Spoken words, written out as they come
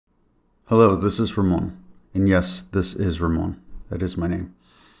Hello, this is Ramon. And yes, this is Ramon. That is my name.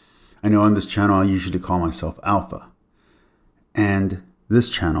 I know on this channel I usually call myself Alpha. And this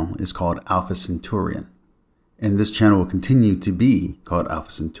channel is called Alphacenturian. And this channel will continue to be called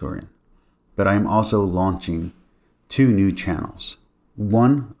Alphacenturian. But I am also launching two new channels.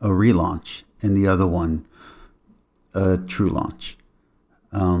 One, a relaunch, and the other one, a true launch.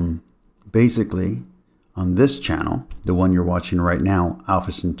 Basically, on this channel, the one you're watching right now,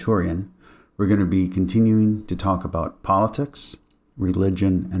 Alphacenturian, we're going to be continuing to talk about politics,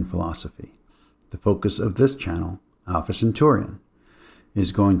 religion, and philosophy. The focus of this channel, Alphacenturian,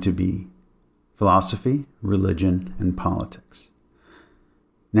 is going to be philosophy, religion, and politics.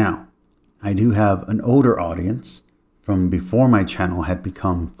 Now, I do have an older audience from before my channel had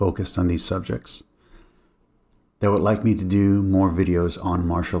become focused on these subjects that would like me to do more videos on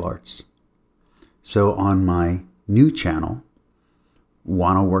martial arts. So on my new channel,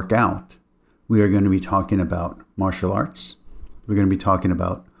 Wanna Work Out, we are going to be talking about martial arts. We're going to be talking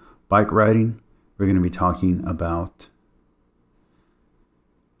about bike riding. We're going to be talking about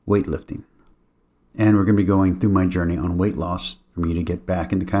weightlifting. And we're going to be going through my journey on weight loss for me to get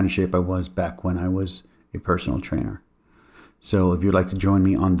back in the kind of shape I was back when I was a personal trainer. So if you'd like to join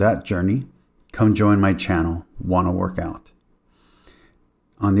me on that journey, come join my channel, Wanna Work Out.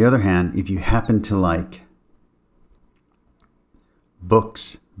 On the other hand, if you happen to like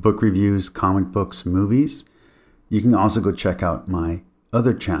books, book reviews, comic books, movies, you can also go check out my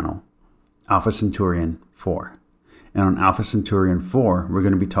other channel, Alphacenturian 4. And on Alphacenturian 4, we're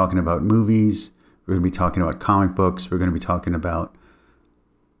going to be talking about movies, we're going to be talking about comic books, we're going to be talking about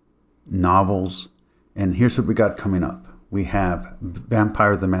novels. And here's what we got coming up. We have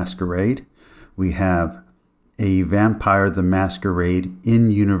Vampire the Masquerade. We have a Vampire the Masquerade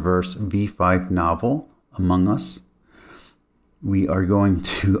in-universe V5 novel, Among Us. We are going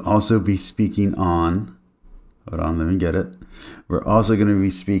to also be speaking on, hold on, let me get it. We're also going to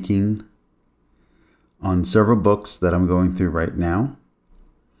be speaking on several books that I'm going through right now.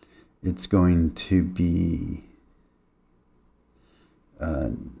 It's going to be,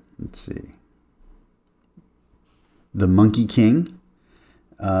 let's see, The Monkey King,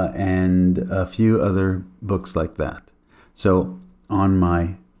 and a few other books like that. So on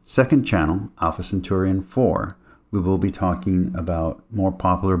my second channel, Alphacenturian 4, we will be talking about more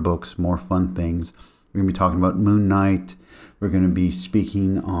popular books, more fun things. We're going to be talking about Moon Knight. We're going to be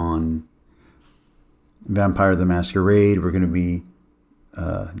speaking on Vampire the Masquerade. We're going to be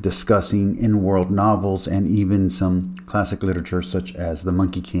discussing in-world novels and even some classic literature such as The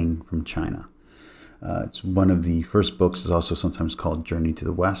Monkey King from China. It's one of the first books. It's also sometimes called Journey to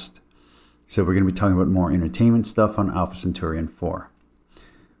the West. So we're going to be talking about more entertainment stuff on Alphacenturian 4.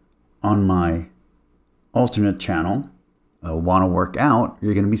 On my alternate channel, Wanna Work Out,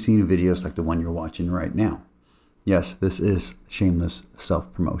 you're going to be seeing videos like the one you're watching right now. Yes, this is shameless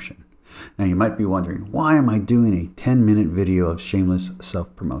self-promotion. Now you might be wondering, why am I doing a 10-minute video of shameless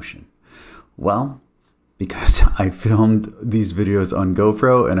self-promotion? Well, because I filmed these videos on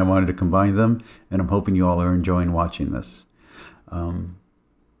GoPro and I wanted to combine them, and I'm hoping you all are enjoying watching this.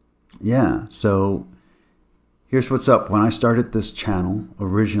 Yeah, so here's what's up. When I started this channel,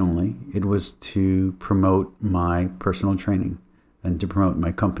 originally, it was to promote my personal training and to promote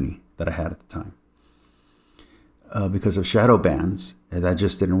my company that I had at the time. Because of shadow bans, that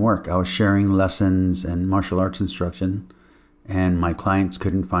just didn't work. I was sharing lessons and martial arts instruction, and my clients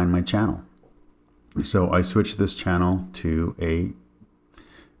couldn't find my channel. So I switched this channel to a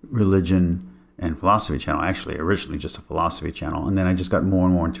religion and philosophy channel. Actually, originally just a philosophy channel, and then I just got more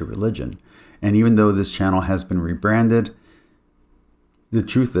and more into religion. And even though this channel has been rebranded, the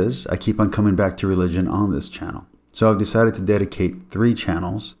truth is I keep on coming back to religion on this channel. So I've decided to dedicate 3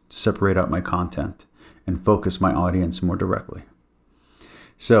 channels to separate out my content and focus my audience more directly.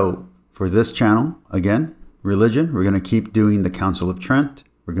 So for this channel, again, religion, we're going to keep doing the Council of Trent.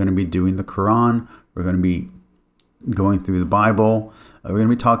 We're going to be doing the Quran. We're going to be going through the Bible. We're going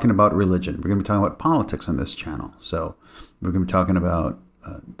to be talking about religion. We're going to be talking about politics on this channel. So we're going to be talking about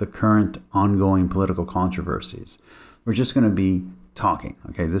the current ongoing political controversies. We're just going to be talking.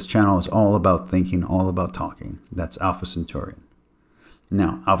 Okay, this channel is all about thinking, all about talking. That's Alphacenturian.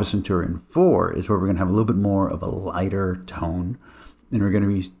 Now, Alphacenturian 4 is where we're going to have a little bit more of a lighter tone, and we're going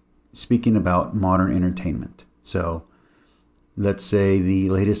to be speaking about modern entertainment. So let's say the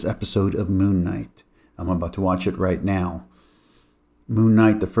latest episode of Moon Knight. I'm about to watch it right now. Moon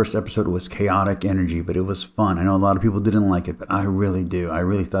Knight, the first episode was chaotic energy, but it was fun. I know a lot of people didn't like it, but I really do. I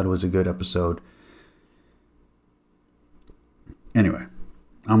really thought it was a good episode. Anyway,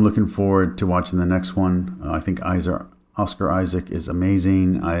 I'm looking forward to watching the next one. I think eyes are Oscar Isaac is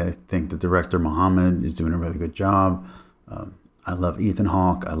amazing. I think the director Mohammed is doing a really good job. I love Ethan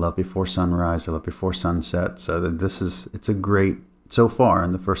Hawke. I love Before Sunrise. I love Before Sunset. So it's a great, so far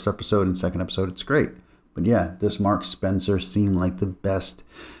in the first episode and second episode, it's great. But yeah, does Mark Spencer seem like the best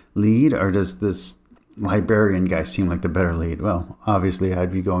lead, or does this librarian guy seem like the better lead? Well, obviously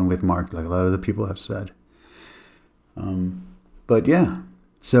I'd be going with Mark, like a lot of the people have said. But yeah,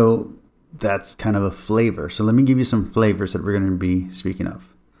 so that's kind of a flavor. So let me give you some flavors that we're going to be speaking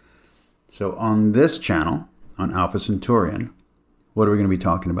of. So on this channel, on Alphacenturian, what are we going to be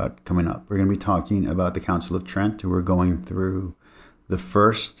talking about coming up? We're going to be talking about the Council of Trent. We're going through the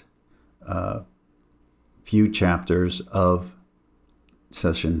first few chapters of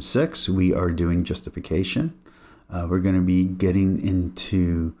session 6. We are doing justification. We're going to be getting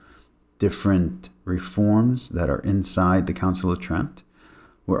into different reforms that are inside the Council of Trent.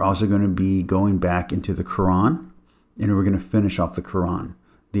 We're also going to be going back into the Quran, and we're going to finish off the Quran.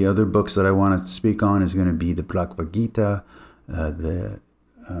 The other books that I want to speak on is going to be the Bhagavad Gita,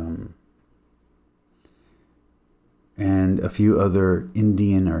 and a few other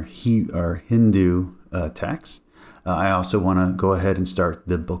Indian or Hindu texts. I also want to go ahead and start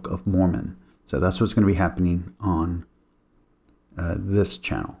the Book of Mormon. So that's what's going to be happening on this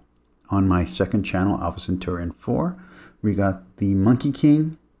channel. On my second channel, Alphacenturian 4, we got the Monkey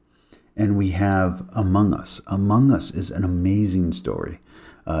King, and we have Among Us. Among Us is an amazing story.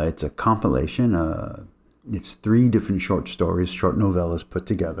 It's a compilation. It's 3 different short stories, short novellas put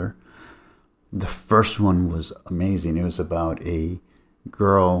together. The first one was amazing. It was about a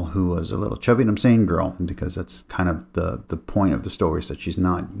girl who was a little chubby. And I'm saying girl because that's kind of the point of the story, is that she's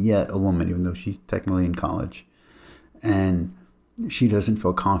not yet a woman, even though she's technically in college. And she doesn't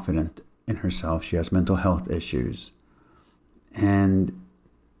feel confident in herself. She has mental health issues. And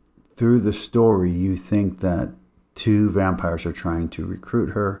through the story, you think that 2 vampires are trying to recruit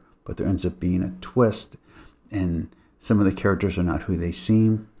her, but there ends up being a twist, and some of the characters are not who they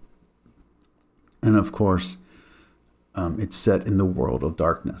seem. And of course, it's set in the world of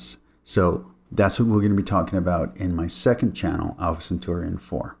darkness. So that's what we're going to be talking about in my second channel, Alphacenturian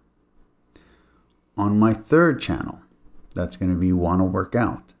 4. On my third channel, that's going to be Wanna Work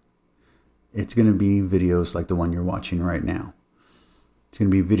Out. It's going to be videos like the one you're watching right now. It's going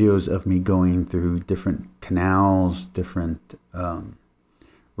to be videos of me going through different canals, different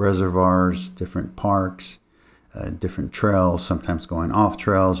reservoirs, different parks, different trails, sometimes going off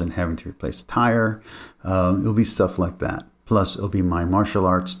trails and having to replace a tire. It'll be stuff like that. Plus, it'll be my martial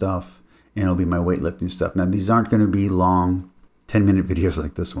arts stuff, and it'll be my weightlifting stuff. Now, these aren't going to be long 10-minute videos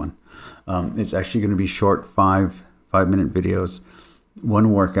like this one. It's actually going to be short 5-minute videos.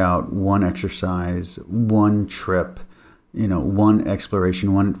 1 workout, 1 exercise, 1 trip, 1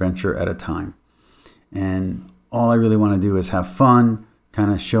 exploration, 1 adventure at a time. And all I really want to do is have fun,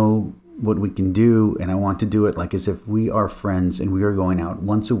 kind of show what we can do. And I want to do it like as if we are friends and we are going out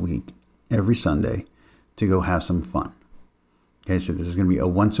once a week, every Sunday, to go have some fun. Okay, so this is going to be a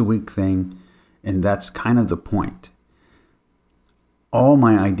once a week thing. And that's kind of the point. All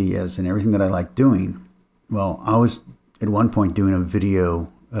my ideas and everything that I like doing, well, I was at one point doing a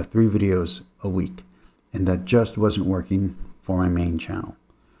video, 3 videos a week. And that just wasn't working for my main channel.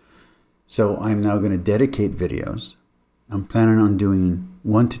 So I'm now going to dedicate videos. I'm planning on doing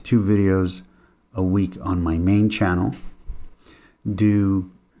 1 to 2 videos a week on my main channel.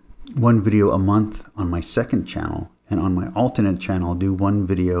 Do 1 video a month on my second channel. And on my alternate channel, do 1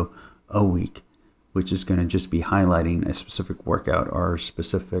 video a week, which is going to just be highlighting a specific workout or a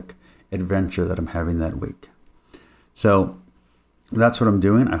specific adventure that I'm having that week. So that's what I'm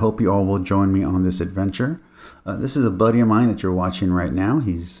doing. I hope you all will join me on this adventure. This is a buddy of mine that you're watching right now.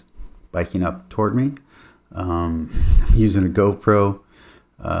 He's biking up toward me. I'm using a GoPro.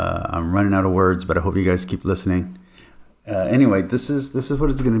 I'm running out of words, but I hope you guys keep listening. Anyway, this is what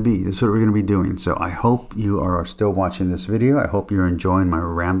it's going to be. This is what we're going to be doing. So I hope you are still watching this video. I hope you're enjoying my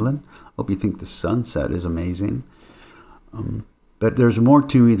rambling. I hope you think the sunset is amazing. But there's more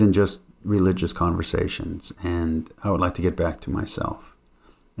to me than just religious conversations, and I would like to get back to myself.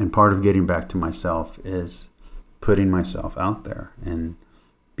 And part of getting back to myself is putting myself out there and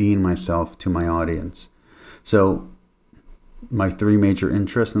being myself to my audience. So my 3 major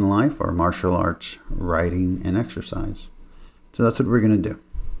interests in life are martial arts, writing, and exercise. So that's what we're going to do.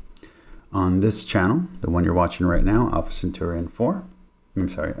 On this channel, the one you're watching right now, Alphacenturian 4. I'm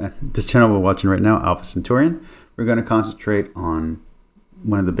sorry, this channel we're watching right now, Alphacenturian, we're going to concentrate on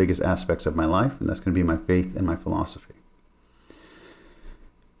one of the biggest aspects of my life, and that's going to be my faith and my philosophy.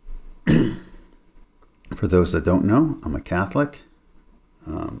 For those that don't know, I'm a Catholic.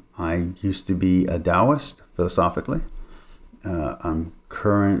 I used to be a Taoist, philosophically. I'm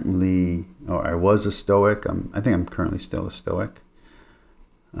currently, or I was a Stoic. I think I'm currently still a Stoic.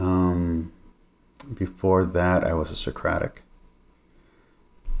 Before that, I was a Socratic.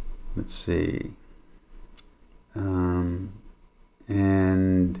 Let's see. And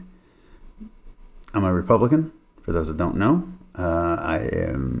I'm a Republican, for those that don't know. I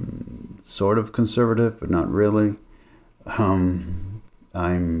am sort of conservative, but not really. I'm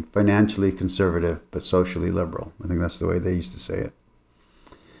financially conservative, but socially liberal. I think that's the way they used to say it.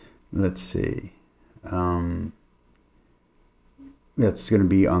 Let's see. That's going to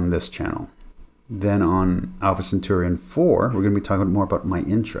be on this channel. Then on Alphacenturion 4, we're going to be talking more about my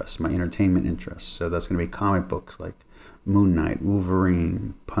interests, my entertainment interests. So that's going to be comic books like Moon Knight,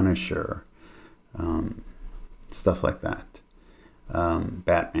 Wolverine, Punisher, stuff like that.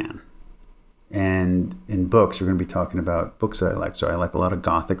 Batman. And in books, we're going to be talking about books that I like. So I like a lot of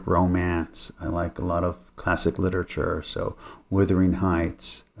Gothic romance. I like a lot of classic literature. So Wuthering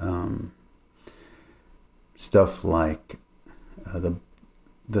Heights, stuff like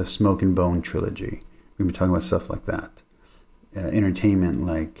the Smoke and Bone trilogy. We're going to be talking about stuff like that. Entertainment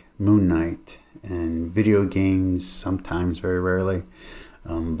like Moon Knight, and video games sometimes, very rarely,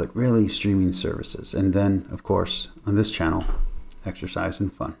 but really streaming services. And then, of course, on this channel, exercise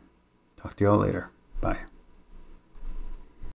and fun. Talk to you all later. Bye.